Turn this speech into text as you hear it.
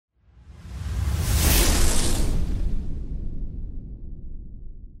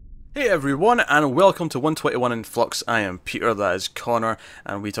Hey everyone, and welcome to 121 in Flux. I am Peter, that is Connor,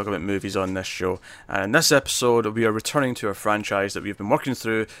 and we talk about movies on this show. And in this episode, we are returning to a franchise that we've been working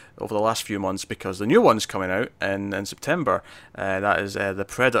through over the last few months because the new one's coming out in September. That is The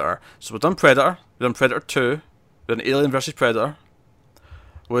Predator. So we've done Predator, we've done Predator 2, we've done Alien vs Predator,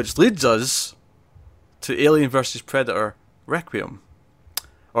 which leads us to Alien vs Predator Requiem,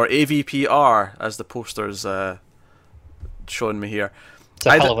 or AVPR, as the poster's showing me here. It's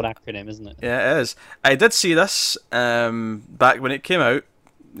a hell of an acronym, isn't it? Yeah, it is. I did see this back when it came out.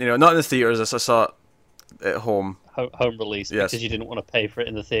 You know, not in the theaters. I saw it at home. Home release, yes. Because you didn't want to pay for it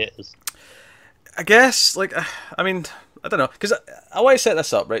in the theaters. I guess, I don't know. Because I want to set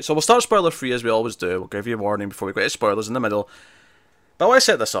this up, right? So we'll start spoiler-free, as we always do. We'll give you a warning before we go to spoilers in the middle. But I want to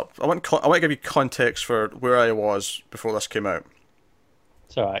set this up. I want to give you context for where I was before this came out.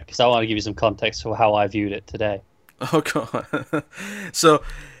 It's alright, because I want to give you some context for how I viewed it today. Oh god. So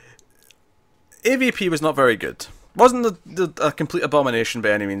AVP was not very good. Wasn't a complete abomination by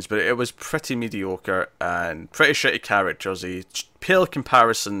any means, but it was pretty mediocre and pretty shitty characters. A pale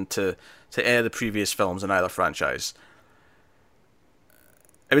comparison to any of the previous films in either franchise.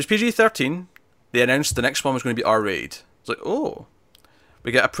 It was PG-13. They announced the next one was going to be R-rated. It's like, oh,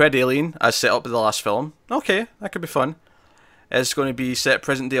 we get a Pred Alien as set up in the last film. Okay, that could be fun. It's going to be set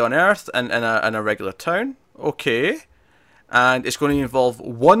present day on Earth and in a regular town. Okay. And it's going to involve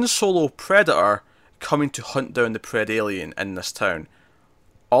one solo predator coming to hunt down the Pred Alien in this town.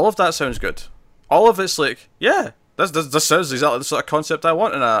 All of that sounds good. All of it's like, yeah, this sounds exactly the sort of concept I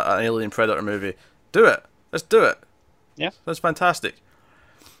want in an Alien Predator movie. Do it. Let's do it. Yeah. That's fantastic.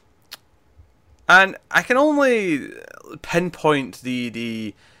 And I can only pinpoint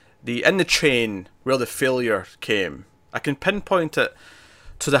the in the chain where the failure came. I can pinpoint it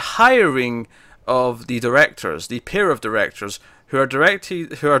to the hiring of the directors, the pair of directors who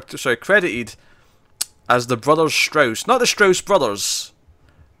are credited as the Brothers Strauss, not the Strauss brothers,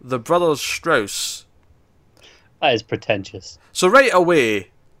 the Brothers Strauss. That is pretentious. So right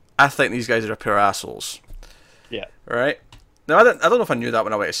away, I think these guys are a pair of assholes. Yeah. Right. Now I don't know if I knew that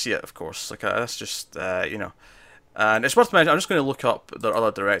when I went to see it. Of course, that's just you know, and it's worth mentioning. I'm just going to look up their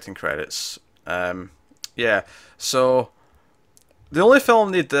other directing credits. Yeah. So the only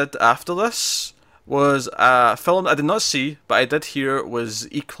film they did after this was a film I did not see, but I did hear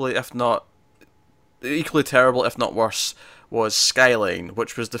was equally terrible, if not worse, was Skyline,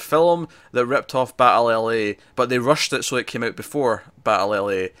 which was the film that ripped off Battle LA, but they rushed it so it came out before Battle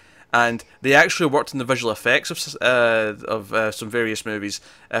LA, and they actually worked in the visual effects of some various movies.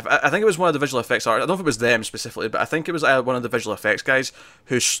 I think it was one of the visual effects artists. I don't know if it was them specifically, but I think it was one of the visual effects guys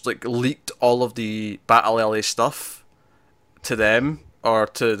who leaked all of the Battle LA stuff to them or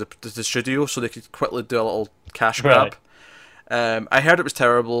to the studio so they could quickly do a little cash grab. Right. I heard it was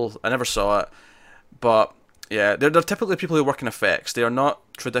terrible. I never saw it, but yeah, they're typically people who work in effects. They are not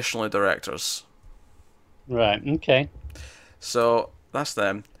traditionally directors. Right. Okay. So that's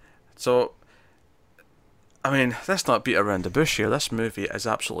them. So, I mean, let's not beat around the bush here. This movie is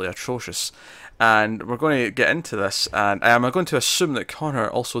absolutely atrocious, and we're going to get into this. And I'm going to assume that Connor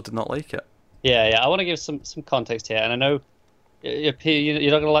also did not like it. Yeah. I want to give some context here, and I know you're not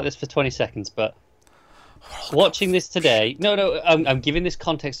going to like this for 20 seconds, but watching this today... No, I'm giving this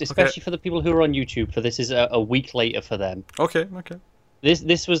context, especially for the people who are on YouTube, for this is a week later for them. Okay.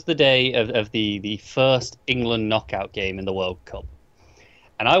 This was the day of the first England knockout game in the World Cup.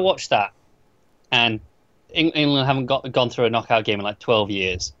 And I watched that, and England haven't gone through a knockout game in like 12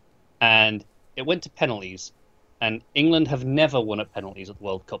 years. And it went to penalties, and England have never won at penalties at the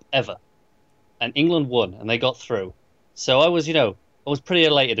World Cup, ever. And England won, and they got through. So I was pretty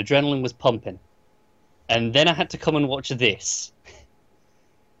elated. Adrenaline was pumping. And then I had to come and watch this.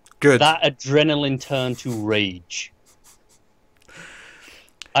 Good. That adrenaline turned to rage.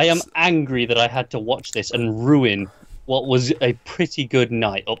 I am angry that I had to watch this and ruin what was a pretty good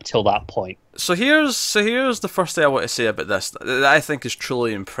night up till that point. So here's the first thing I want to say about this that I think is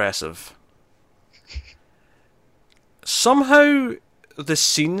truly impressive. Somehow, the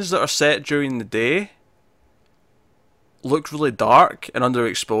scenes that are set during the day look really dark and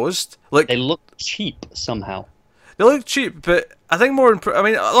underexposed. They look cheap somehow. They look cheap, but I think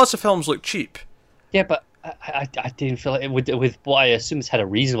lots of films look cheap. Yeah, but I didn't feel it with what I assume has had a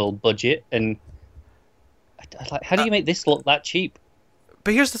reasonable budget, and how do you make this look that cheap?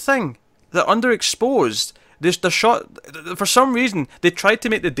 But here's the thing: they're underexposed. They're shot for some reason. They tried to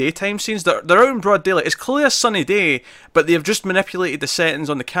make the daytime scenes. They're out in broad daylight. It's clearly a sunny day, but they've just manipulated the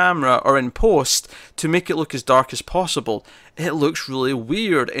settings on the camera or in post to make it look as dark as possible. It looks really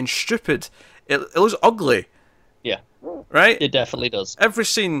weird and stupid. It looks ugly. Yeah. right? It definitely does. Every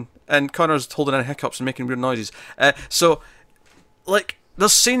scene, and Connor's holding in hiccups and making weird noises. So, like,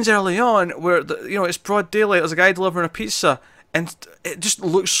 there's scenes early on where it's broad daylight. There's a guy delivering a pizza, and it just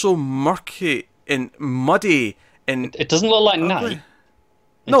looks so murky and muddy and It doesn't look like ugly. night.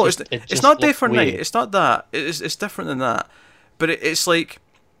 No, It it's just not day looks for night. weird. It's not that. It's different than that. But it's like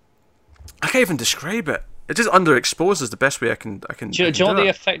I can't even describe it. It's just underexposed is the best way I can. Do you know what the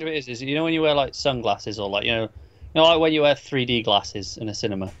effect of it is? Is when you wear like sunglasses or like like when you wear 3D glasses in a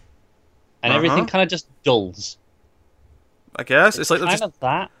cinema, and everything kind of just dulls. I guess it's like kind of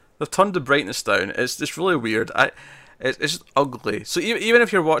that. they've turned the brightness down. It's really weird. It's just ugly. So even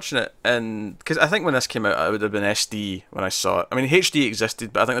if you're watching it, and because I think when this came out, it would have been SD when I saw it. I mean, HD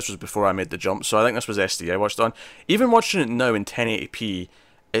existed, but I think this was before I made the jump. So I think this was SD I watched it on. Even watching it now in 1080p,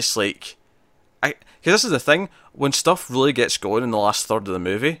 it's like because this is the thing, when stuff really gets going in the last third of the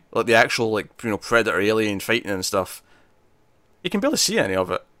movie, like the actual predator alien fighting and stuff, you can barely see any of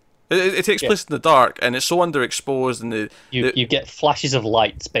it. It takes place in the dark, and it's so underexposed, and you get flashes of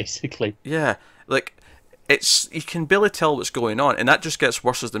lights basically. yeah, like you can barely tell what's going on, and that just gets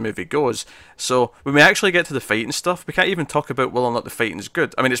worse as the movie goes. So when we actually get to the fighting stuff, we can't even talk about whether or not the fighting is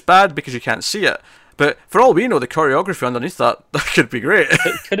good. I mean, it's bad because you can't see it, but for all we know, the choreography underneath that could be great.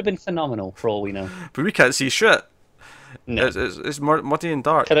 It could have been phenomenal for all we know. But we can't see shit. No. It's muddy and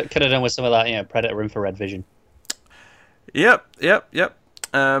dark. Could have done with some of that, Predator infrared vision. Yep.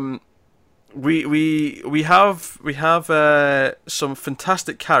 We have some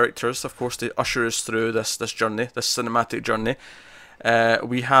fantastic characters, of course, to usher us through this journey, this cinematic journey.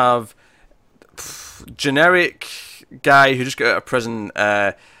 We have generic guy who just got out of prison,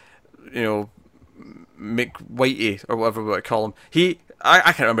 Mick Whitey or whatever we want to call him. I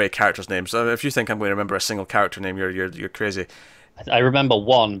can't remember any characters' names. So if you think I'm going to remember a single character name, you're crazy. I remember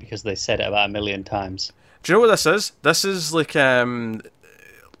one because they said it about 1,000,000 times. Do you know what this is? This is like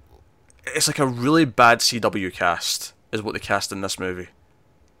it's like a really bad CW cast, is what they cast in this movie.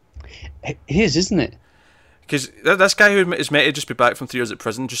 It is, isn't it? Because this guy who is meant to just be back from 3 years at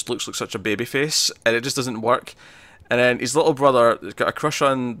prison just looks like such a baby face, and it just doesn't work. And then his little brother has got a crush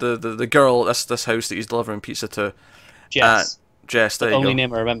on the girl at this house that he's delivering pizza to. Jess. Jess, there The you only go.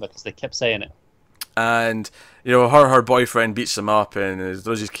 name I remember because they kept saying it. And her boyfriend beats him up and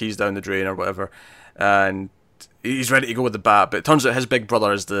throws his keys down the drain or whatever, and he's ready to go with the bat. But it turns out his big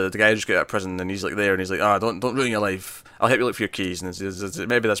brother is the guy who just got out of prison, and he's like there, and he's like, don't ruin your life. I'll help you look for your keys, and it's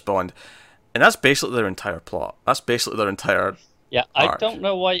maybe that's Bond. And that's basically their entire plot. That's basically their entire Yeah, I arc. don't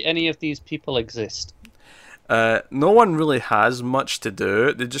know why any of these people exist. No one really has much to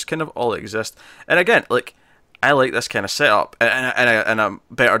do. They just kind of all exist. And again, like, I like this kind of setup in a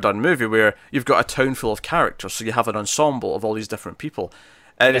better done movie where you've got a town full of characters, so you have an ensemble of all these different people,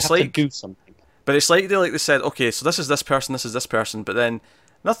 and They it's have like, to do something. but it's like they said, okay, so this is this person, but then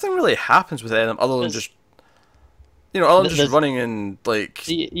nothing really happens with any of them other than just running and like.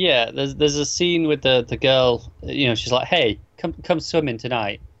 Yeah, there's a scene with the girl. She's like, "Hey, come swimming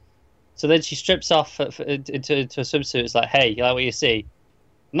tonight." So then she strips off into a swimsuit. It's like, "Hey, you like what you see?"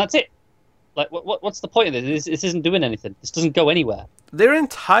 And that's it. Like, what's the point of this? This isn't doing anything. This doesn't go anywhere. Their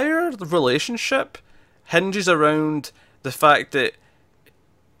entire relationship hinges around the fact that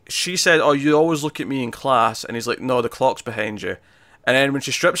she said, "Oh, you always look at me in class," and he's like, "No, the clock's behind you." And then when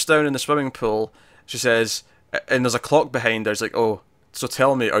she strips down in the swimming pool, she says, and there's a clock behind her. It's like, "Oh, so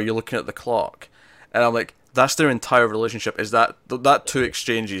tell me, are you looking at the clock?" And I'm like, that's their entire relationship. Is that two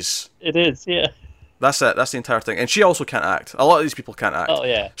exchanges? It is, yeah. That's it. That's the entire thing. And she also can't act. A lot of these people can't act. Oh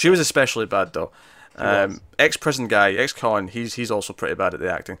yeah. She was especially bad though. was. Ex-prison guy, ex-con. He's also pretty bad at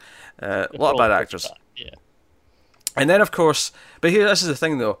the acting. A lot of bad actors. Yeah. And then of course, but here this is the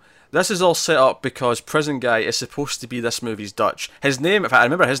thing though. This is all set up because Prison Guy is supposed to be this movie's Dutch. His name, in fact, I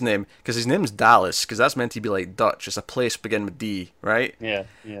remember his name because his name's Dallas, because that's meant to be like Dutch. It's a place beginning with D, right? Yeah.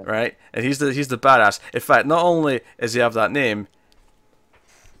 Right. And he's the badass. In fact, not only does he have that name,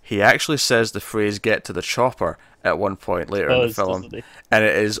 he actually says the phrase "get to the chopper" at one point later in the film, and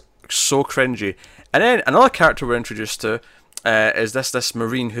it is so cringy. And then another character we're introduced to is this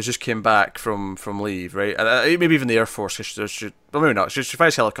Marine who's just came back from leave, right? And maybe even the Air Force. Well, maybe not. She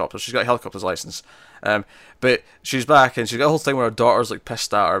flies helicopters. She's got a helicopter's license. But she's back, and she's got a whole thing where her daughter's like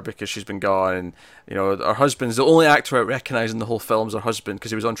pissed at her because she's been gone, and her husband's the only actor out recognising the whole film's her husband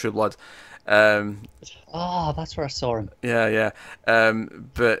because he was on True Blood. That's where I saw him. Yeah.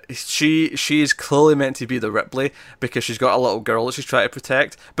 But she is clearly meant to be the Ripley because she's got a little girl that she's trying to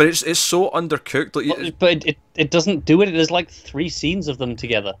protect. But it's so undercooked. Like, but it doesn't do it. There's like 3 scenes of them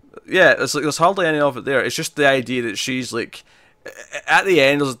together. Yeah, there's hardly any of it there. It's just the idea that she's like at the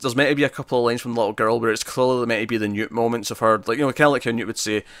end, there's meant to be a couple of lines from the little girl where it's clearly meant to be the Newt moments of her, like, you know, kind of like how Newt would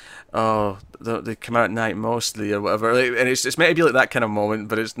say, "Oh, they come out at night mostly," or whatever. Like, and it's meant to be like that kind of moment,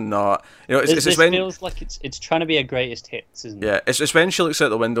 but it's not. You know, This when feels like it's trying to be a greatest hits, isn't it? yeah, it's when she looks out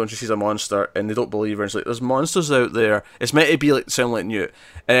the window and she sees a monster, and they don't believe her. And it's like, there's monsters out there. It's meant to be like sound like Newt,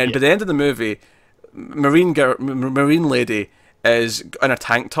 and then by the end of the movie, Marine lady is in a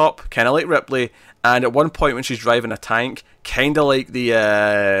tank top, kind of like Ripley. And at one point when she's driving a tank, kind of like the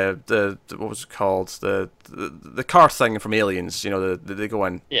what was it called, the car thing from Aliens, you know, they go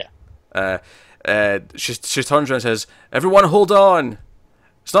in. Yeah. She turns around and says, "Everyone, hold on."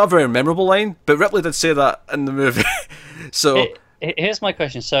 It's not a very memorable line, but Ripley did say that in the movie. So here's my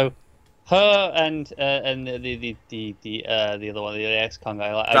question. So her and the other one, the ex-con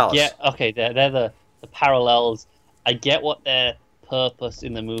guy, like, I get, okay, they're the parallels. I get what their purpose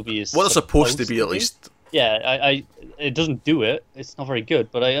in the movie is. What it's supposed to be, at least. Yeah, it doesn't do it. It's not very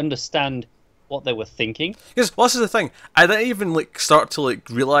good, but I understand what they were thinking. Because this is the thing, I didn't even like start to like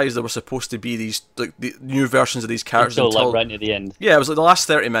realize there were supposed to be these like the new versions of these characters until like right near the end. Yeah, it was like the last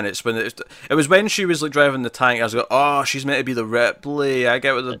 30 minutes when it was when she was like driving the tank. I was like, oh, she's meant to be the Ripley. I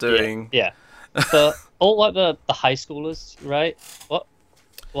get what they're doing. Yeah. But all like the high schoolers, right? What?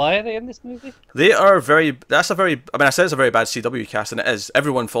 Why are they in this movie? They are very. That's a very. I mean, I said it's a very bad CW cast, and it is.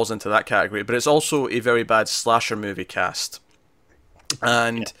 Everyone falls into that category, but it's also a very bad slasher movie cast.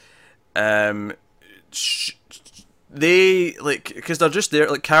 And, they like because they're just there.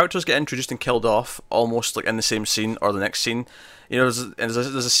 Like characters get introduced and killed off almost like in the same scene or the next scene. You know, there's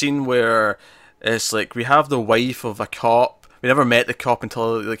a scene where it's like we have the wife of a cop. We never met the cop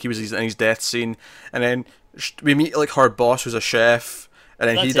until like he was in his death scene, and then we meet like her boss, who's a chef. And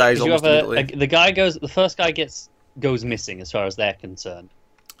then he dies almost immediately. The first guy goes missing as far as they're concerned.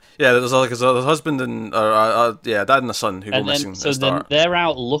 Yeah, there's like a husband and dad and a son who go missing. So then they're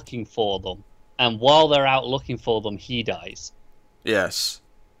out looking for them, and while they're out looking for them, he dies. Yes.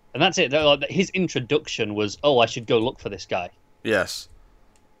 And that's it. His introduction was, "Oh, I should go look for this guy." Yes.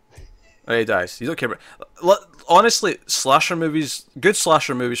 And he dies. You don't care about. Honestly, good slasher movies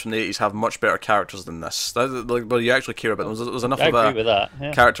from the 80s have much better characters than this. But you actually care about them. There's enough of a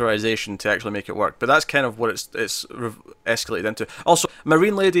characterization to actually make it work. But that's kind of what it's escalated into. Also,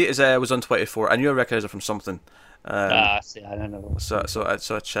 Marine Lady was on 24. I knew I recognised her from something. See, I don't know. So I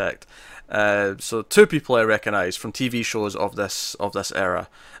checked. So two people I recognise from TV shows of this era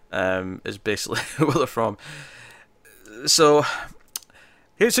is basically where they're from. So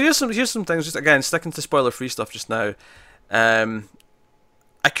here's some things. Just again, sticking to spoiler-free stuff just now.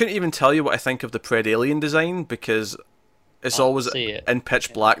 I couldn't even tell you what I think of the Pred Alien design because it's always in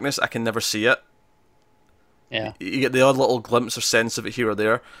pitch blackness. I can never see it. Yeah. You get the odd little glimpse or sense of it here or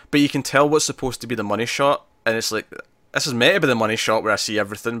there, but you can tell what's supposed to be the money shot, and it's like this is meant to be the money shot where I see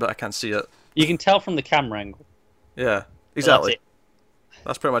everything, but I can't see it. You can tell from the camera angle. Yeah, exactly.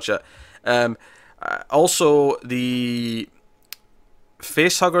 That's pretty much it. Also, the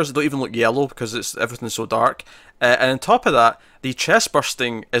facehuggers don't even look yellow because everything's so dark. And on top of that, the chest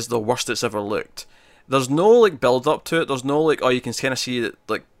bursting is the worst it's ever looked. There's no like build up to it. There's no like you can kind of see it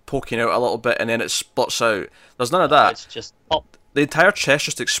like poking out a little bit and then it splits out. There's none of that. It's just pop. The entire chest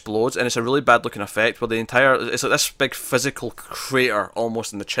just explodes and it's a really bad looking effect where it's like this big physical crater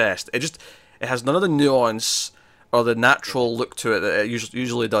almost in the chest. It has none of the nuance or the natural look to it that it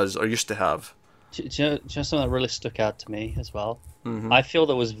usually does or used to have. Do you know something that really stuck out to me as well? Mm-hmm. I feel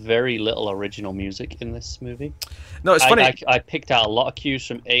there was very little original music in this movie. No, it's funny. I picked out a lot of cues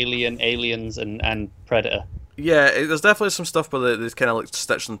from Aliens, and Predator. Yeah, there's definitely some stuff where they kind of like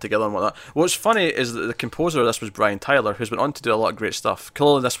stitch them together and whatnot. What's funny is that the composer of this was Brian Tyler, who's went on to do a lot of great stuff.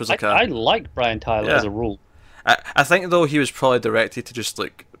 Clearly, this was like I like Brian Tyler as a rule. I think though he was probably directed to just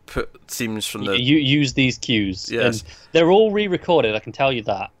like put themes from the use these cues. Yes, and they're all re-recorded. I can tell you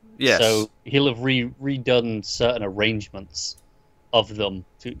that. Yes. So he'll have redone certain arrangements of them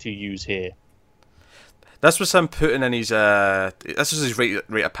to use here. This was him putting in his this was his rite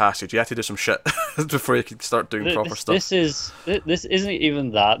of passage. You had to do some shit before you could start doing proper stuff. This isn't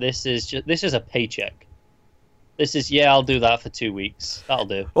even that. This is a paycheck. This is I'll do that for 2 weeks. That'll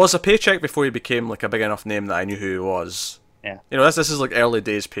do. Well, it's a paycheck before he became like a big enough name that I knew who he was. Yeah. You know, this is like early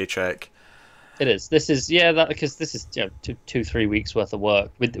days paycheck. It is. This is because this is 2-3 weeks worth of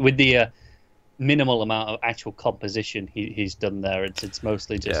work with the minimal amount of actual composition he's done there. It's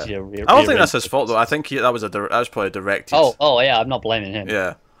mostly just I don't think that's his fault though. I think that was probably directed. Oh yeah, I'm not blaming him.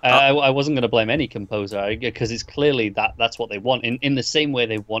 Yeah, I wasn't going to blame any composer because it's clearly that's what they want. In the same way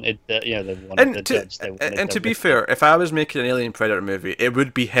they wanted they wanted the Judge. They wanted And the to be Richter. fair, if I was making an Alien Predator movie, it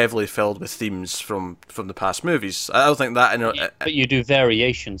would be heavily filled with themes from the past movies. I don't think that. But you do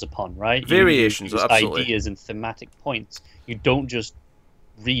variations upon, right? Variations, you use absolutely. ideas and thematic points. You don't just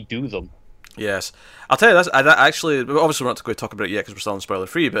redo them. Yes, I'll tell you this. I actually, obviously, we're not going to talk about it yet because we're still on spoiler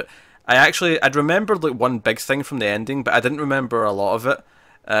free. But I'd remembered like one big thing from the ending, but I didn't remember a lot of it.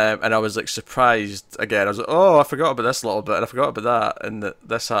 And I was like surprised again. I was like, oh, I forgot about this a little bit, and I forgot about that, and that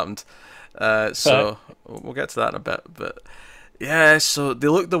this happened. So we'll get to that in a bit. But yeah, so they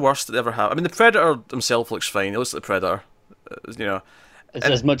look the worst that they ever have. I mean, the Predator himself looks fine. He looks like the Predator, you know.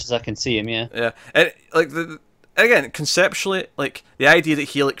 As much as I can see him, yeah. Yeah, and like again, conceptually, like the idea that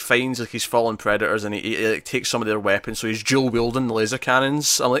he like finds like he's fallen predators and he like takes some of their weapons, so he's dual wielding the laser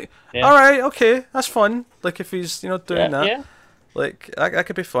cannons. I'm like, Yeah. all right, okay, that's fun. Like if he's doing that, Yeah. like that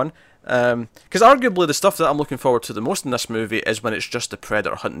could be fun. Because arguably the stuff that I'm looking forward to the most in this movie is when it's just the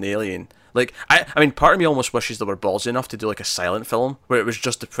Predator hunting the alien. Like I mean, part of me almost wishes they were ballsy enough to do like a silent film where it was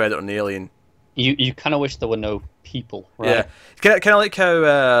just the Predator and the alien. You kind of wish there were no people, right? Yeah, kind of like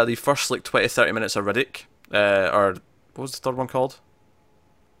how the first like 20-30 minutes of Riddick, or what was the third one called?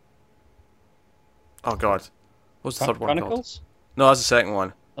 Oh God, what was the third one called? Chronicles? No, that's the second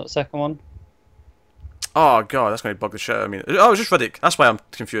one. That second one? Oh God, that's going to bug the shit out of me. Oh, it was just Riddick. That's why I'm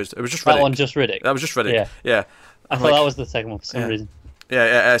confused. It was just Riddick. That one, just Riddick. That was just Riddick. Yeah. Yeah. I thought that was the second one for some reason.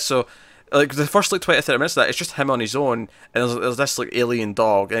 Yeah. So, like the first like 20-30 minutes of that, it's just him on his own, and there's this like alien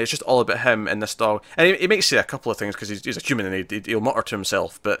dog, and it's just all about him and this dog. And he makes say a couple of things because he's a human and he'll mutter to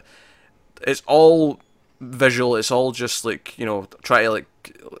himself, but it's all visual. It's all just like try to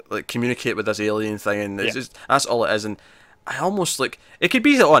like communicate with this alien thing, and it's just, that's all it is. And I almost like it could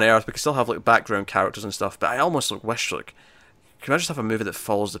be on Earth. We could still have like background characters and stuff, but I almost like wish like. Can I just have a movie that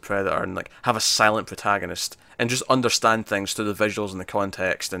follows the Predator and like have a silent protagonist and just understand things through the visuals and the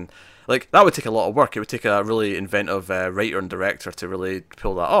context, and like that would take a lot of work. It would take a really inventive writer and director to really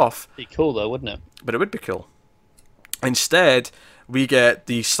pull that off. Be cool though, wouldn't it? But it would be cool. Instead, we get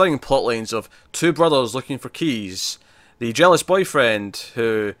the stunning plot lines of two brothers looking for keys, the jealous boyfriend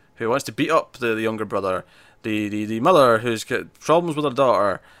who wants to beat up the younger brother, the mother who's got problems with her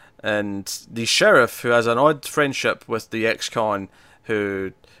daughter, and the sheriff who has an odd friendship with the ex-con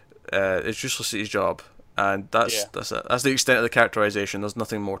who is useless at his job. And that's it. That's the extent of the characterization. There's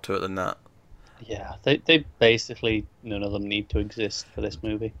nothing more to it than that. Yeah, they basically, none of them need to exist for this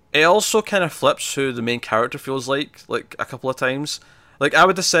movie. It also kind of flips who the main character feels like a couple of times. Like I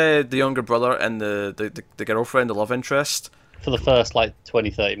would have said the younger brother and the girlfriend, the love interest. For the first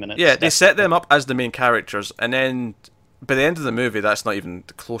 20-30 minutes. Yeah, they set them up as the main characters, and then by the end of the movie, that's not even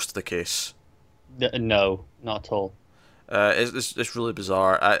close to the case. No, not at all. It's really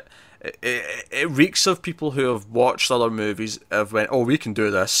bizarre. It reeks of people who have watched other movies, have went, oh, we can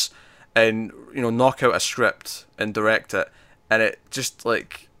do this, and knock out a script and direct it, and it just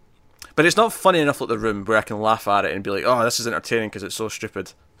like, but it's not funny enough like The Room where I can laugh at it and be like, oh, this is entertaining because it's so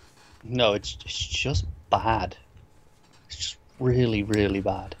stupid. No, it's just bad. It's just really, really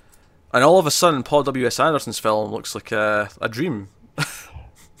bad. And all of a sudden, Paul W.S. Anderson's film looks like a dream.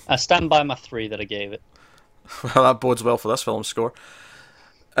 I stand by my 3 that I gave it. Well, that bodes well for this film score.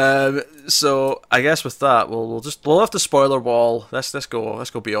 So I guess with that, we'll have the spoiler wall. Let's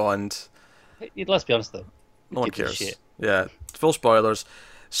go beyond. Let's be honest though. No one cares. Yeah, full spoilers.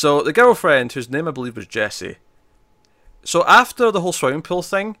 So the girlfriend, whose name I believe was Jessie. So after the whole swimming pool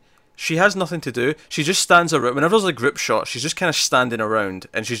thing, she has nothing to do. She just stands around. Whenever there's a group shot, she's just kind of standing around,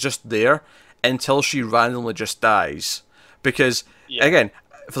 and she's just there until she randomly just dies. Because again,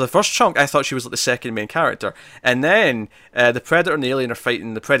 for the first chunk, I thought she was like the second main character, and then the Predator and the alien are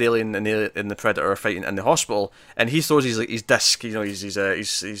fighting. The Alien and the Predator are fighting in the hospital, and he throws his disc.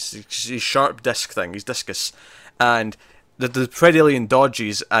 His sharp disc thing, his discus, and the Alien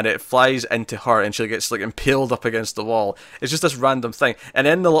dodges, and it flies into her, and she gets like impaled up against the wall. It's just this random thing, and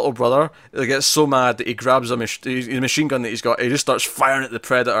then the little brother gets so mad that he grabs a machine gun that he's got. He just starts firing at the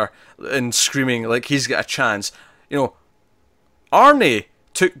Predator and screaming like he's got a chance. Arnie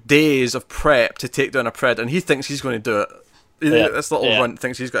took days of prep to take down a Predator, and he thinks he's going to do it. This little runt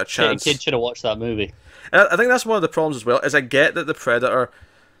thinks he's got a chance. Kid should have watched that movie. And I think that's one of the problems as well. Is I get that the Predator,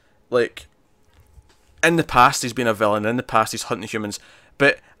 like, in the past he's been a villain. In the past he's hunting humans,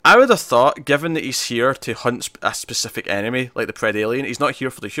 but I would have thought, given that he's here to hunt a specific enemy like the Predalien, he's not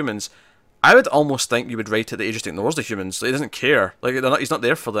here for the humans. I would almost think you would write it that he just ignores the humans. Like, he doesn't care. Like he's not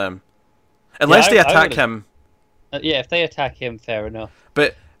there for them, unless they attack him. If they attack him, fair enough.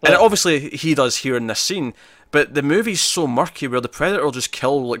 But And But obviously he does here in this scene, but the movie's so murky where the Predator will just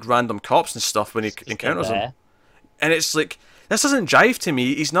kill like random cops and stuff when he just encounters them. there. And it's like, this doesn't jive to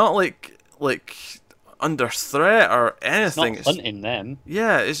me. He's not like under threat or It's not anything. hunting them.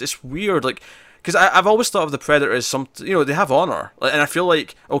 Yeah, it's weird. Like, because I've always thought of the Predator as some, they have honor, and I feel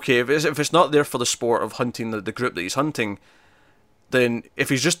like, okay, if it's not there for the sport of hunting the group that he's hunting, then if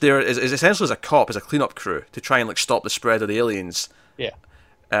he's just there is essentially as a cop, as a cleanup crew to try and like stop the spread of the aliens, Yeah.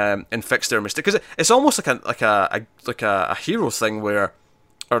 and fix their mistake. Because it's almost like a hero thing where,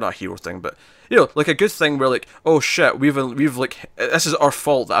 or not a hero thing, but like a good thing where like, oh shit, we've like, this is our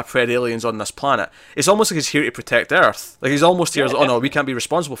fault that I bred aliens on this planet. It's almost like he's here to protect Earth. Like he's almost here as, oh no, we can't be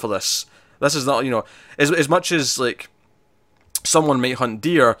responsible for this. This is not, as much as like someone might hunt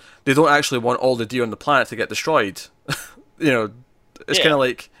deer, they don't actually want all the deer on the planet to get destroyed. It's kind of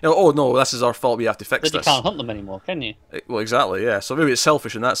like, oh no, this is our fault. We have to fix But you this. can't hunt them anymore, can you? Well, exactly, yeah. So maybe it's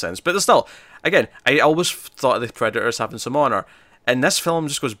selfish in that sense, but still, again, I always thought of the Predator as having some honor, and this film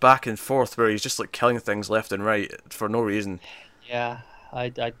just goes back and forth where he's just like killing things left and right for no reason. Yeah. I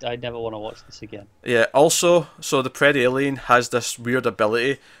never want to watch this again. Yeah. Also, so the Pred alien has this weird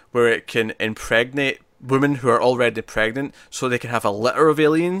ability where it can impregnate women who are already pregnant, so they can have a litter of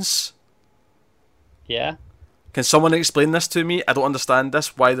aliens. Yeah. Can someone explain this to me? I don't understand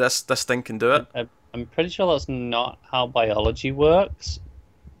this. Why this thing can do it? I'm pretty sure that's not how biology works,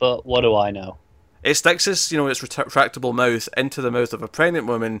 but what do I know? It sticks its retractable mouth into the mouth of a pregnant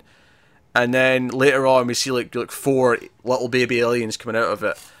woman, and then later on we see like 4 little baby aliens coming out of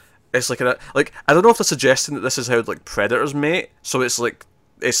it. It's like I don't know if they're suggesting that this is how like predators mate. So it's like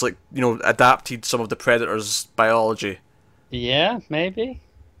adapted some of the predator's biology, Yeah, maybe.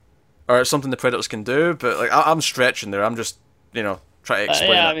 or it's something the predators can do. But like I'm stretching there. I'm just trying to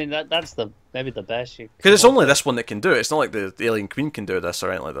explain Yeah, it. I mean that's maybe the best you Because it's come only up this one that can do it. It's not like the Alien Queen can do this or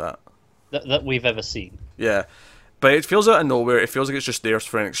anything like that. with that we've ever seen. Yeah. But it feels out of nowhere. It feels like it's just there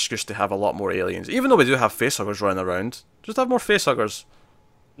for an excuse to have a lot more aliens. Even though we do have facehuggers running around. Just have more facehuggers.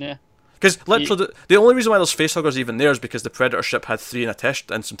 Yeah. Because literally, the only reason why there's facehuggers even there is because the Predator ship had 3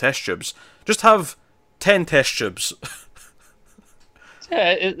 and some test tubes. Just have 10 test tubes.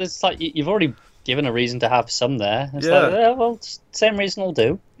 Yeah, it's like you've already given a reason to have some there. It's Yeah. like, well, same reason will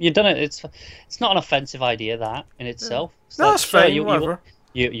do. You've done it. It's not an offensive idea that in itself. It's No, like, that's sure, fine. Whatever.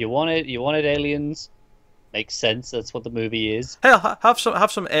 You wanted aliens. Makes sense. That's what the movie is. Hey, have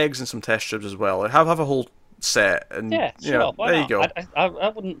some eggs and some test tubes as well. Like, have a whole set. And Yeah, sure. Why there not? you go. I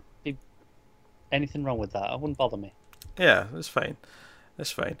wouldn't be anything wrong with that. It wouldn't bother me. Yeah, it's fine.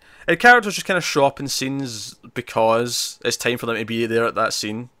 It's fine. And characters just kind of show up in scenes because it's time for them to be there at that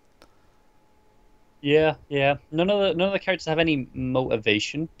scene. Yeah, yeah. None of the characters have any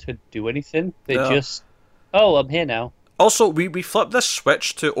motivation to do anything. They Yeah. just, oh, I'm here now. Also, we flip this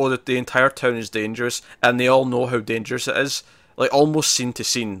switch to, that the entire town is dangerous, and they all know how dangerous it is. Like, almost scene to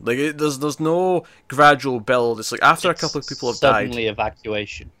scene. Like, there's no gradual build. It's like, after a couple of people have died. Suddenly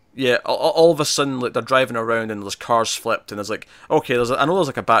evacuation. Yeah, all of a sudden, like, they're driving around and there's cars flipped, and there's like, okay, I know there's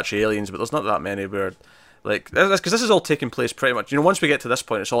like a batch of aliens, but there's not that many where, like, because this is all taking place pretty much, once we get to this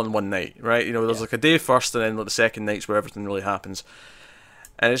point, it's all in one night, right? There's like a day first, and then like the second night's where everything really happens.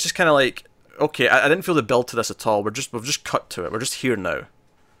 And it's just kind of like, okay, I didn't feel the build to this at all. We've just cut to it. We're just here now.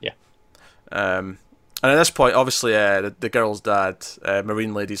 Yeah. And at this point, obviously, the girl's dad,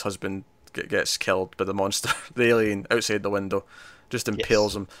 Marine lady's husband, gets killed by the monster, the alien outside the window, just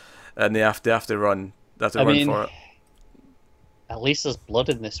impales him, and they have to run. They have to run for it. At least there's blood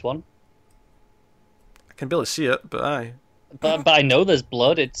in this one. I can barely see it, but aye. But I know there's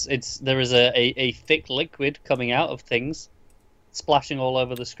blood. There is a thick liquid coming out of things, splashing all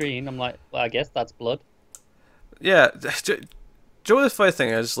over the screen. I'm like, well, I guess that's blood. Yeah. Do you know what the funny thing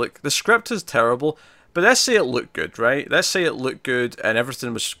is? Like, the script is terrible, but let's say it looked good, right? Let's say it looked good and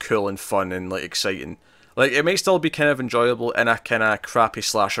everything was cool and fun and like exciting. Like, it may still be kind of enjoyable in a kind of crappy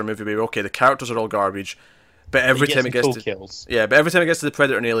slasher movie where, okay, the characters are all garbage, but every time it gets cool to kills. yeah, but every time it gets to the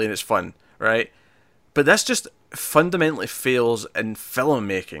Predator and Alien, it's fun, right? But this just fundamentally fails in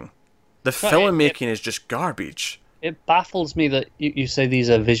filmmaking. The filmmaking is just garbage. It baffles me that you say these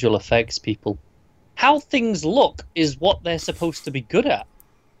are visual effects people. How things look is what they're supposed to be good at.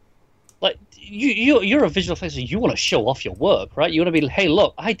 Like, you're a visual effects. You want to show off your work, right? You want to be, hey,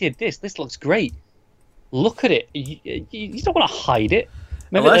 look, I did this. This looks great. Look at it. You don't want to hide it.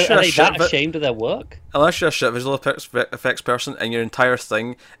 Maybe are they that ashamed of their work? Unless you're a shit visual effects person and your entire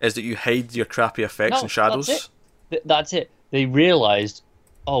thing is that you hide your crappy effects and shadows. That's it. They realised,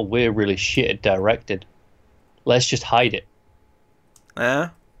 oh, we're really shit at directing. Let's just hide it.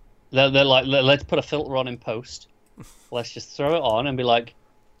 Yeah. They're like, let's put a filter on in post. Let's just throw it on and be like,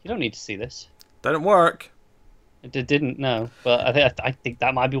 You don't need to see this. Didn't work. It didn't, no. But I think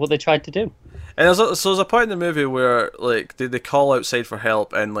that might be what they tried to do. And there's a point in the movie where like they call outside for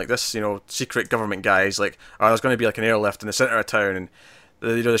help, and like this secret government guy's like, oh, there's going to be like an airlift in the center of town, and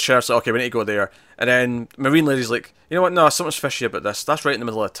the sheriff's like, okay, we need to go there, and then Marine lady's like, you know what, no, something's fishy about this. That's right in the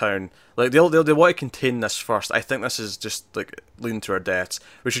middle of town. Like they want to contain this first. I think this is just like leading to our deaths.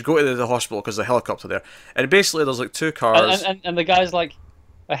 We should go to the hospital because there's a helicopter there. And basically there's like two cars. And the guy's like,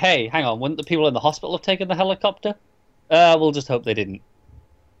 hey, hang on, wouldn't the people in the hospital have taken the helicopter? We'll just hope they didn't.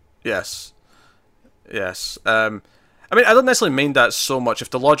 Yes. I mean, I don't necessarily mind that so much if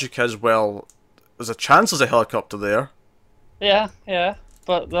the logic is, well, there's a chance there's a helicopter there. Yeah,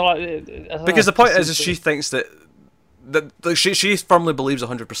 but they're like, because the point is she thinks that she firmly believes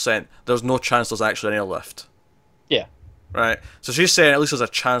 100% there's no chance there's actually an airlift. Yeah. Right. So she's saying at least there's a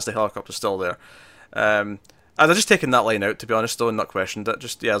chance the helicopter's still there. And they're just taking that line out, to be honest, though, and not questioned it.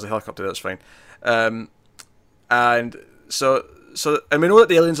 Just, yeah, there's a helicopter, that's fine. And so and we know that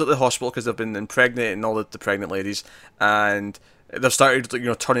the aliens are at the hospital because they've been impregnating all the pregnant ladies, and they've started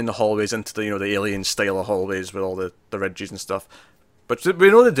turning the hallways into the the alien style of hallways with all the ridges and stuff. But we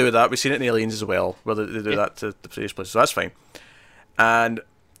know they do that. We've seen it in Aliens as well, where they do that to the previous places, so that's fine. And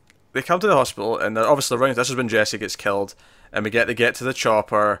they come to the hospital, and they're obviously running. This is when Jesse gets killed, and they get to the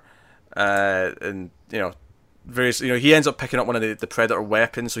chopper, and various he ends up picking up one of the Predator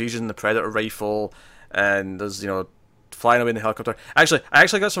weapons, so he's using the Predator rifle, and there's flying away in the helicopter. I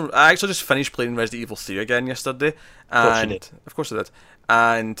actually just finished playing Resident Evil 3 again yesterday, and of course I did.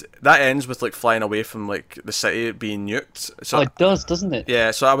 And that ends with like flying away from like the city being nuked. So it does, doesn't it?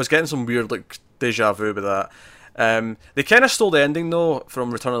 Yeah, so I was getting some weird like deja vu with that. They kind of stole the ending though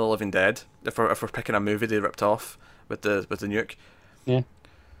from Return of the Living Dead. If we're picking a movie they ripped off with the nuke. Yeah.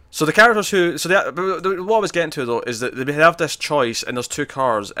 So the characters what I was getting to though is that they have this choice, and there's two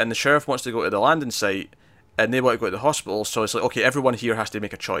cars, and the sheriff wants to go to the landing site, and they want to go to the hospital. So it's like, okay, everyone here has to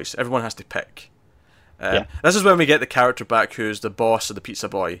make a choice. Everyone has to pick. This is when we get the character back who's the boss of the pizza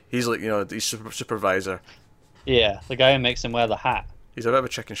boy. He's like, the supervisor. Yeah, the guy who makes him wear the hat. He's a bit of a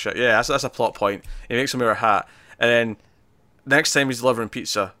chicken shit. Yeah, that's a plot point. He makes him wear a hat, and then next time he's delivering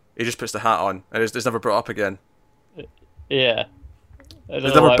pizza, he just puts the hat on, and it's never brought up again. Yeah.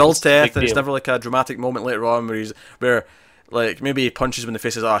 There's never built to death, and it's never like a dramatic moment later on where like maybe he punches him in the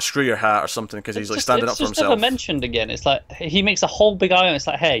face and says, screw your hat or something, because he's like standing up for himself. It's never mentioned again. It's like he makes a whole big eye on it. It's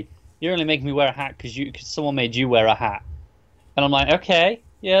like, hey, you're only making me wear a hat because someone made you wear a hat. And I'm like, okay,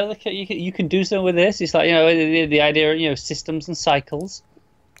 yeah, look, you can do something with this. It's like, the idea of, systems and cycles.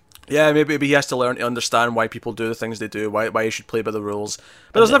 Yeah, maybe he has to learn to understand why people do the things they do, why he should play by the rules.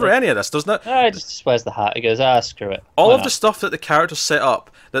 But there's never any of this, doesn't it? He just wears the hat. He goes, screw it. All of the stuff that the characters set up,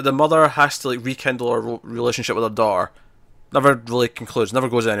 that the mother has to like rekindle her relationship with her daughter, never really concludes, never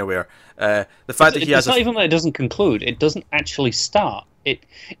goes anywhere. The fact that he has... It's not even that it doesn't conclude. It doesn't actually start.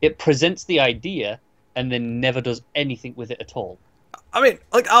 It presents the idea and then never does anything with it at all. I mean,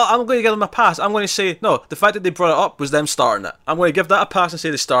 like, I'm going to give them a pass. I'm going to say, no, the fact that they brought it up was them starting it. I'm going to give that a pass and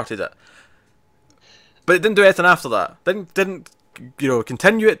say they started it. But it didn't do anything after that. Didn't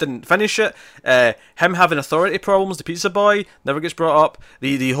continue it, didn't finish it. Him having authority problems, the pizza boy, never gets brought up.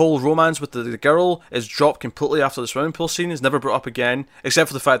 The whole romance with the girl is dropped completely after the swimming pool scene, is never brought up again, except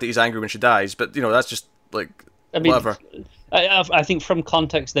for the fact that he's angry when she dies. But, that's just, like, whatever. I think from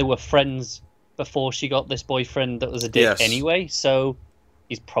context, they were friends before she got this boyfriend that was a dick anyway, so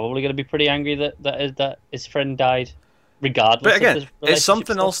he's probably going to be pretty angry that his friend died, regardless. But again, it's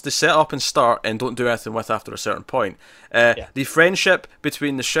something else to set up and start and don't do anything with after a certain point. The friendship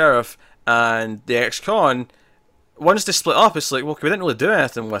between the sheriff and the ex-con, once they split up, it's like, well, we didn't really do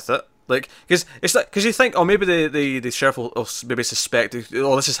anything with it. Like, because you think, maybe the sheriff will maybe suspect,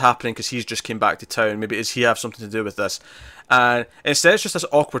 this is happening because he's just came back to town. Maybe does he have something to do with this? And instead, it's just this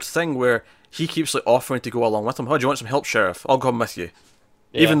awkward thing where he keeps like offering to go along with him. Oh, do you want some help, Sheriff? I'll come with you,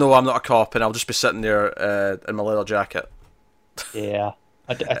 even though I'm not a cop and I'll just be sitting there in my leather jacket. Yeah,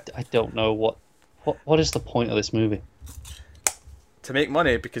 I don't know what is the point of this movie? To make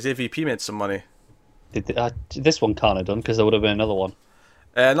money, because AVP made some money. This one can't have done, because there would have been another one.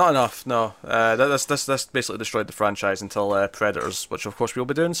 Not enough, no. This basically destroyed the franchise until Predators, which of course we'll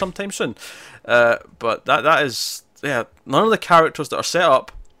be doing sometime soon. But that is, none of the characters that are set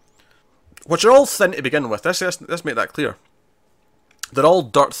up, which are all thin to begin with. Let's make that clear. They're all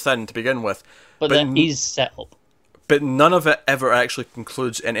dirt thin to begin with. But there is set up. But none of it ever actually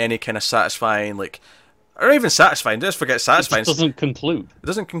concludes in any kind of satisfying, like, or even satisfying. Just forget It satisfying. just doesn't conclude. It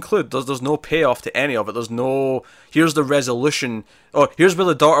doesn't conclude. There's no payoff to any of it. There's no, here's the resolution. Oh, here's where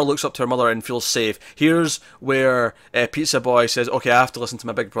the daughter looks up to her mother and feels safe. Here's where Pizza Boy says, okay, I have to listen to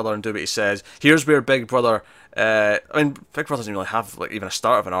my big brother and do what he says. Here's where Big Brother, Big Brother doesn't really have like even a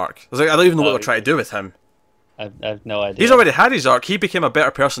start of an arc. I don't even know what they're trying to do with him. I have no idea. He's already had his arc. He became a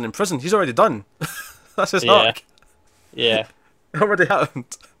better person in prison. He's already done. That's his arc. Yeah. It already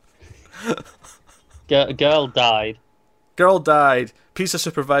happened. Girl died. Girl died. Pizza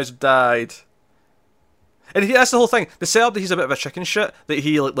supervisor died. And that's the whole thing. They set up that he's a bit of a chicken shit, that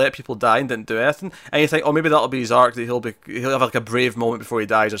he let people die and didn't do anything. And you think, oh, maybe that'll be his arc, that he'll have like a brave moment before he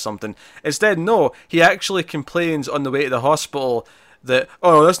dies or something. Instead, no. He actually complains on the way to the hospital that,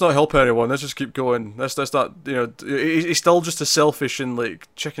 oh, let's not help anyone. Let's just keep going. Let's not, he's still just as selfish and like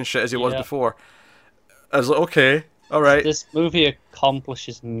chicken shit as he was before. I was like, okay, all right. This movie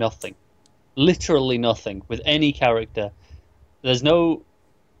accomplishes nothing. Literally nothing with any character. There's no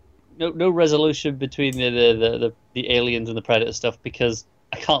resolution between the aliens and the Predator stuff because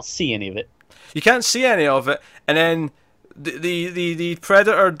I can't see any of it. You can't see any of it, and then the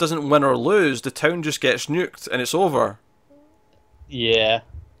Predator doesn't win or lose. The town just gets nuked and it's over. Yeah.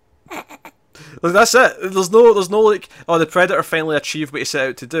 That's it. There's no like, oh, the Predator finally achieved what he set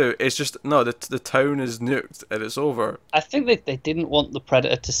out to do. It's just, no, the town is nuked and it's over. I think they didn't want the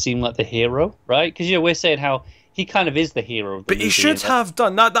Predator to seem like the hero, right? Because we're saying how he kind of is the hero of the movie. But he should have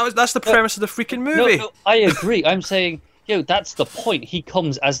done that. That's the premise of the freaking movie. No, I agree. I'm saying, that's the point. He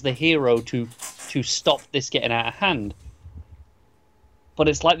comes as the hero to stop this getting out of hand. But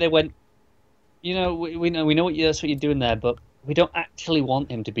it's like they went, we know that's what you're doing there, but we don't actually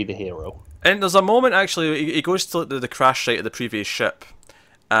want him to be the hero. And there's a moment, actually, he goes to the crash site of the previous ship,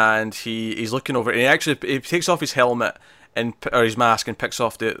 and he's looking over it, and he takes off his helmet, or his mask, and picks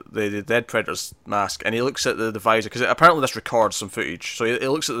off the dead Predator's mask, and he looks at the visor, because apparently this records some footage, so he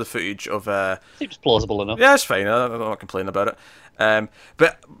looks at the footage of... Seems plausible enough. Yeah, it's fine, I'm not complaining about it.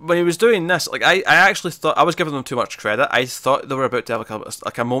 But when he was doing this, like I actually thought I was giving them too much credit. I thought they were about to have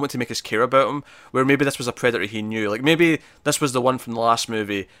like a moment to make us care about him, where maybe this was a Predator he knew. Like maybe this was the one from the last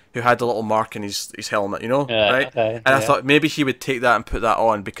movie who had the little mark in his helmet, right? Okay, and I thought maybe he would take that and put that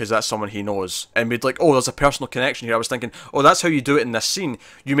on because that's someone he knows, and we'd like, oh, there's a personal connection here. I was thinking, oh, that's how you do it in this scene.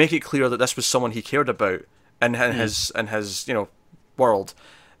 You make it clear that this was someone he cared about in his world,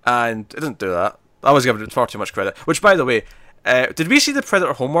 and it didn't do that. I was giving it far too much credit. Which, by the way. Did we see the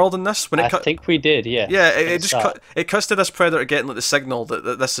Predator homeworld in this? I think we did, yeah. Yeah, it cuts to this Predator getting like the signal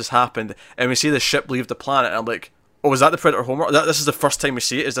that this has happened, and we see the ship leave the planet, and I'm like, oh, is that the Predator homeworld? This is the first time we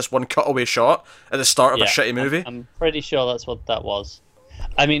see it, is this one cutaway shot at the start of a shitty movie? I'm pretty sure that's what that was.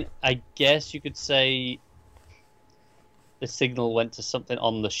 I mean, I guess you could say the signal went to something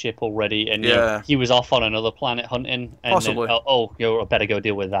on the ship already, and he was off on another planet hunting, and possibly. Then, I better go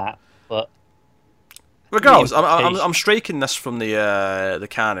deal with that, but... Regardless, I'm striking this from the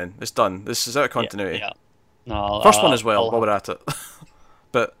canon. It's done. This is out of continuity. Yeah. No, first one as well, while we're at it.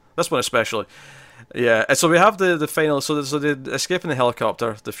 But this one especially. Yeah, and so we have the final... So they escape in the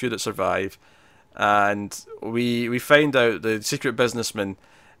helicopter, the few that survive, and we find out the secret businessman,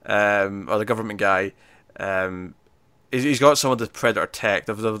 or the government guy, he's got some of the Predator tech.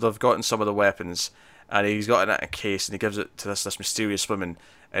 They've gotten some of the weapons, and he's got it in a case, and he gives it to this mysterious woman,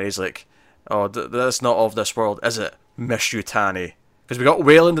 and he's like... Oh, that's not of this world, is it, Miss Yutani? Because we got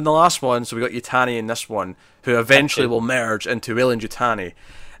Wayland in the last one, so we got Yutani in this one, who eventually will merge into Wayland Yutani.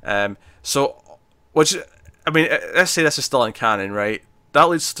 Let's say this is still in canon, right? That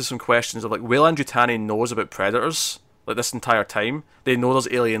leads to some questions of, like, Wayland Yutani knows about predators, like, this entire time. They know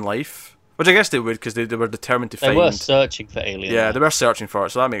there's alien life. Which I guess they would, because they were determined to find... They were searching for alien life. They were searching for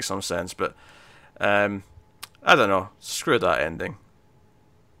it, so that makes some sense, but... I don't know. Screw that ending.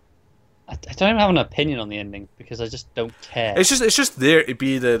 I don't even have an opinion on the ending because I just don't care. It's just there to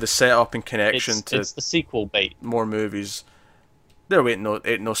be the setup and connection to. It's the sequel bait. More movies. There ain't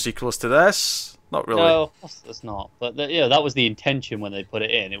no sequels to this. Not really. No, that's not. But that was the intention when they put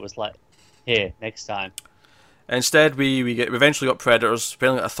it in. It was like, here next time. Instead, we eventually got Predators,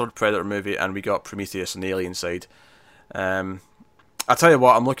 apparently a third Predator movie, and we got Prometheus on the Alien side. I tell you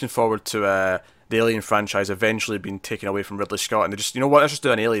what, I'm looking forward to the Alien franchise eventually being taken away from Ridley Scott, and they just, let's just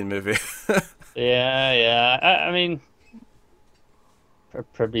do an Alien movie. Yeah. I mean,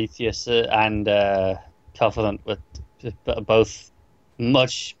 Prometheus and Covenant were both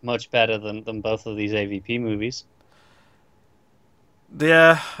much better than both of these AVP movies.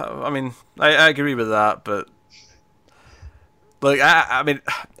 Yeah, I mean, I agree with that, but Like, I mean,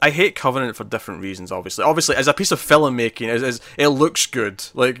 I hate Covenant for different reasons. Obviously, as a piece of filmmaking, it looks good.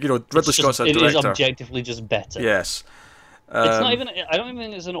 Like, you know, Ridley Scott's a director. It is objectively just better. Yes. It's not even. I don't even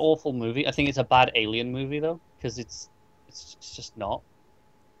think it's an awful movie. I think it's a bad Alien movie though, because it's just not.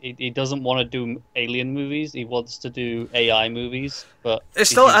 He doesn't want to do Alien movies. He wants to do AI movies, but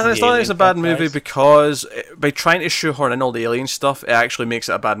it's not like it's a bad movie because by trying to shoehorn in all the alien stuff, it actually makes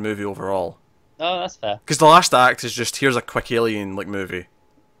it a bad movie overall. Oh, that's fair. Because the last act is just here's a quick alien like movie.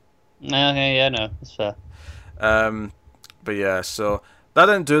 Okay, yeah, no, that's fair. But yeah, so that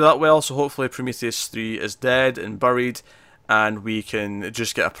didn't do that well. So hopefully Prometheus 3 is dead and buried, and we can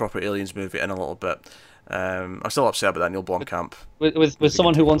just get a proper aliens movie in a little bit. I'm still upset about that Neil Blomkamp. With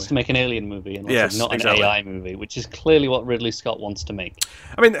someone who wants to make an alien movie and yes, not exactly. an AI movie, which is clearly what Ridley Scott wants to make.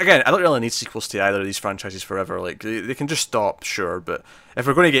 I mean, again, I don't really need sequels to either of these franchises forever. Like, they can just stop, sure, but if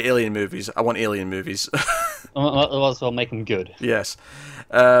we're going to get alien movies, I want alien movies. Otherwise, we'll make them good. Yes.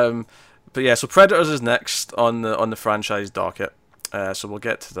 But yeah, so Predators is next on the franchise docket. So we'll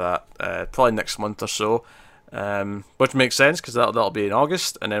get to that probably next month or so. Which makes sense because that'll be in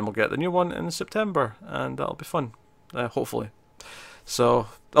August, and then we'll get the new one in September, and that'll be fun, hopefully. So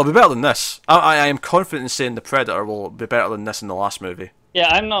it'll be better than this. I am confident in saying the Predator will be better than this in the last movie. Yeah,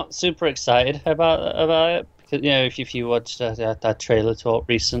 I'm not super excited about it because if you watched that trailer talk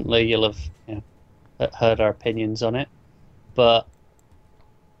recently, you'll have heard our opinions on it. But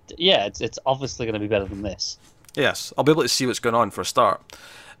yeah, it's obviously going to be better than this. Yes, I'll be able to see what's going on for a start.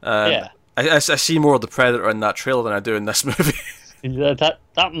 Yeah. I see more of the Predator in that trailer than I do in this movie.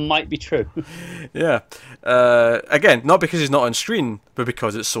 that might be true. Yeah. Again, not because he's not on screen, but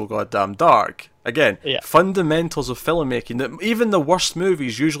because it's so goddamn dark. Again, fundamentals of filmmaking that even the worst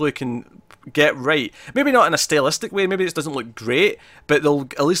movies usually can get right. Maybe not in a stylistic way, maybe it doesn't look great, but they'll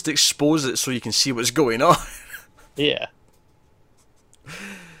at least expose it so you can see what's going on. Yeah.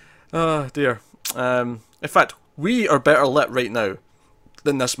 Oh, dear. In fact, we are better lit right now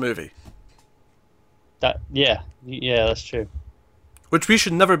than this movie. Yeah, that's true. Which we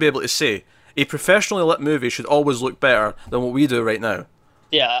should never be able to say. A professionally lit movie should always look better than what we do right now.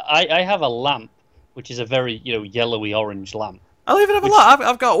 Yeah, I have a lamp, which is a very yellowy orange lamp. I don't even have a lamp.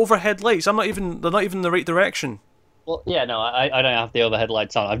 I've got overhead lights. They're not even in the right direction. Well, yeah, no, I don't have the overhead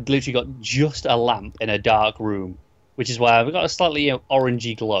lights on. I've literally got just a lamp in a dark room, which is why I've got a slightly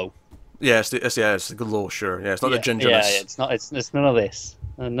orangey glow. Yeah, it's the glow, sure. Yeah, it's not the gingerness. Yeah, it's not. It's none of this.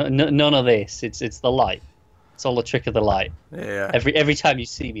 None of this. It's the light. It's all a trick of the light. Yeah. Every time you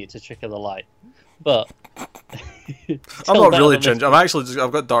see me, it's a trick of the light. But I'm not really ginger.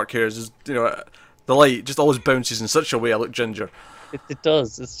 I've got dark hair. Just, the light just always bounces in such a way I look ginger. It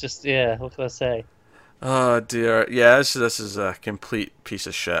does. It's just what can I say? Oh dear. Yeah, this is a complete piece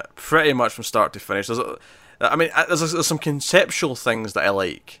of shit. Pretty much from start to finish. There's some conceptual things that I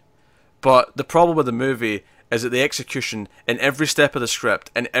like, but the problem with the movie is that the execution in every step of the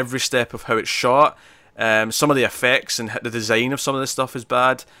script and every step of how it's shot, some of the effects and the design of some of this stuff is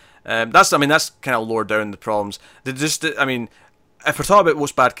bad. That's kind of lower down the problems. If we're talking about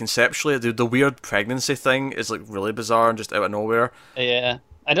what's bad conceptually, the weird pregnancy thing is like really bizarre and just out of nowhere. Yeah,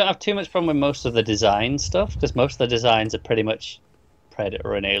 I don't have too much problem with most of the design stuff because most of the designs are pretty much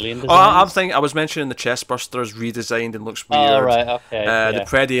Predator and Alien designs. I was mentioning the Chestbusters redesigned and looks weird. Oh, right, okay. The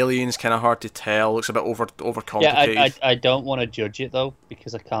Pred Alien's kind of hard to tell. Looks a bit overcomplicated. Yeah, I don't want to judge it though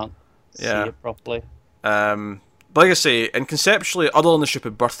because I can't see it properly. But like I say, and conceptually, other than the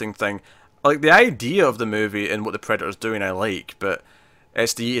stupid birthing thing, like the idea of the movie and what the Predator's doing, I like, but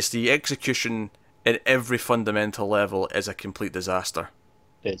it's the execution at every fundamental level is a complete disaster.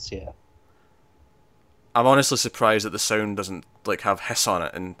 It's I'm honestly surprised that the sound doesn't have hiss on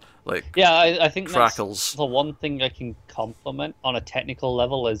it and I think crackles. That's the one thing I can compliment on a technical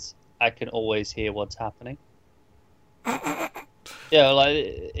level is I can always hear what's happening.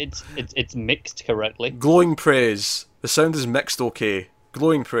 It's mixed correctly. Glowing praise. The sound is mixed okay.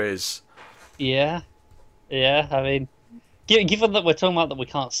 Glowing praise. Yeah. I mean, given that we're talking about that we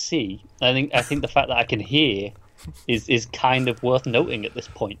can't see, I think the fact that I can hear is kind of worth noting at this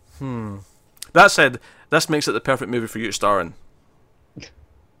point. That said, this makes it the perfect movie for you to star in.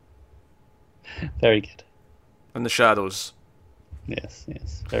 Very good. In the shadows. Yes,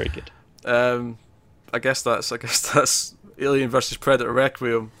 very good. I guess that's Alien vs Predator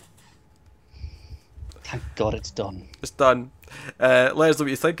Requiem. Thank God it's done. It's done. Let us know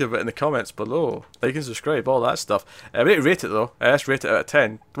what you think of it in the comments below. Like and subscribe, all that stuff. We need to rate it though. Let's rate it out of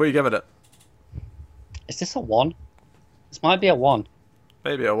 10. What are you giving it? Is this a 1? This might be a 1.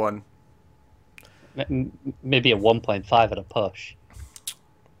 Maybe a 1. Maybe a 1.5 at a push.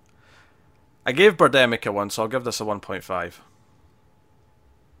 I gave Birdemic a 1, so I'll give this a 1.5.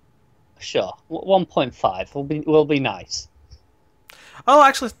 Sure, 1.5 will be nice. Oh,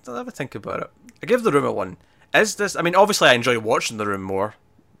 actually, I'll have a think about it. I give The Room a 1. Is this... I mean, obviously I enjoy watching The Room more,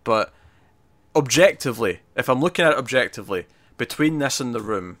 but objectively, if I'm looking at it objectively, between this and The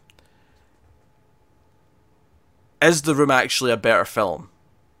Room, is The Room actually a better film?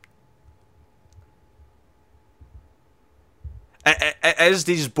 Is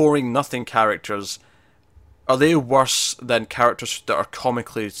these boring nothing characters, are they worse than characters that are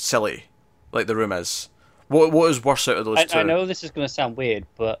comically silly, like The Room is? What is worse out of those two? I know this is going to sound weird,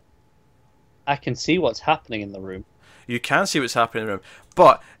 but I can see what's happening in The Room. You can see what's happening in The Room,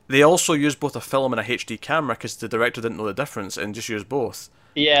 but they also use both a film and a HD camera because the director didn't know the difference and just used both.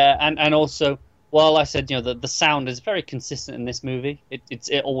 Yeah, and also, while I said the sound is very consistent in this movie,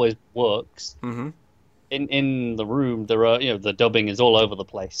 it always works. Mm-hmm. In The Room, there are the dubbing is all over the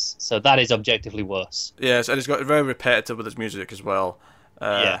place, so that is objectively worse. Yes, and it's got very repetitive with its music as well.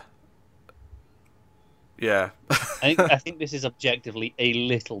 Yeah. Yeah. I think this is objectively a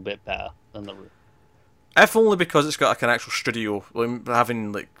little bit better than The Room. If only because it's got like an actual studio,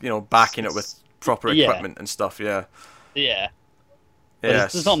 having backing it with proper equipment and stuff. Yeah. Yeah.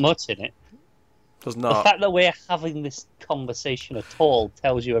 Yes. There's not much in it. There's not. The fact that we're having this conversation at all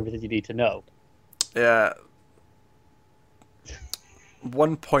tells you everything you need to know. Yeah.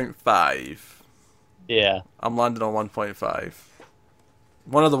 1.5. Yeah. I'm landing on 1.5.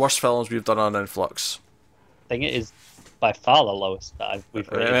 One of the worst films we've done on Influx. I think it is by far the lowest that we've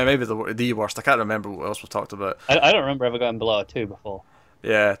heard. Maybe the worst. I can't remember what else we've talked about. I don't remember ever going below a 2 before.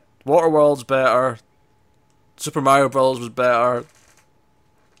 Yeah. Waterworld's better. Super Mario Bros. Was better.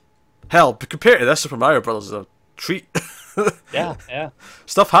 Hell, compared to this, Super Mario Bros. Is a treat. Yeah.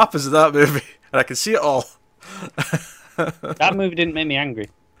 Stuff happens in that movie, and I can see it all. That movie didn't make me angry.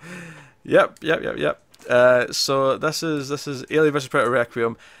 Yep. So this is Alien vs Predator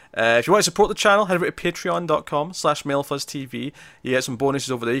Requiem. If you want to support the channel, head over to patreon.com/MailFuzzTV. You get some bonuses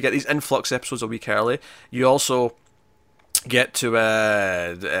over there. You get these Influx episodes a week early. You also get to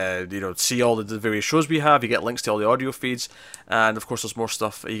see all the various shows we have. You get links to all the audio feeds, and of course there's more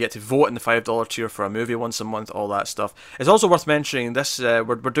stuff. You get to vote in the $5 tier for a movie once a month, all that stuff. It's also worth mentioning this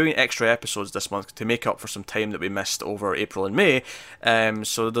we're doing extra episodes this month to make up for some time that we missed over April and May.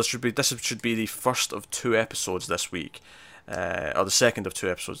 So this should be the first of 2 episodes this week. Or the second of 2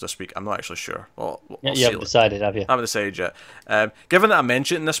 episodes this week. I'm not actually sure. You haven't decided, have you? I haven't decided yet. Given that I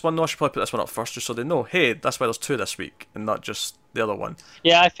mentioned in this one, though, I should probably put this one up first just so they know, hey, that's why there's 2 this week and not just the other one.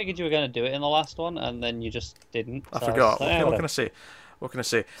 Yeah, I figured you were going to do it in the last one, and then you just didn't. I forgot. What can I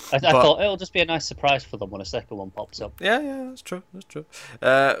say? I thought it'll just be a nice surprise for them when a second one pops up. Yeah, that's true.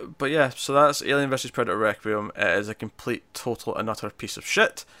 But yeah, so that's Alien vs Predator Requiem. It is a complete, total, and utter piece of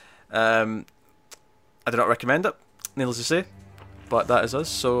shit. I do not recommend it, needless to say. But that is us.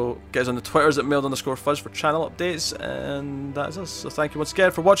 So get us on the Twitters at mailed_fuzz for channel updates, and that is us. So thank you once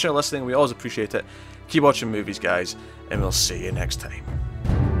again for watching or listening. We always appreciate it. Keep watching movies, guys, and we'll see you next time.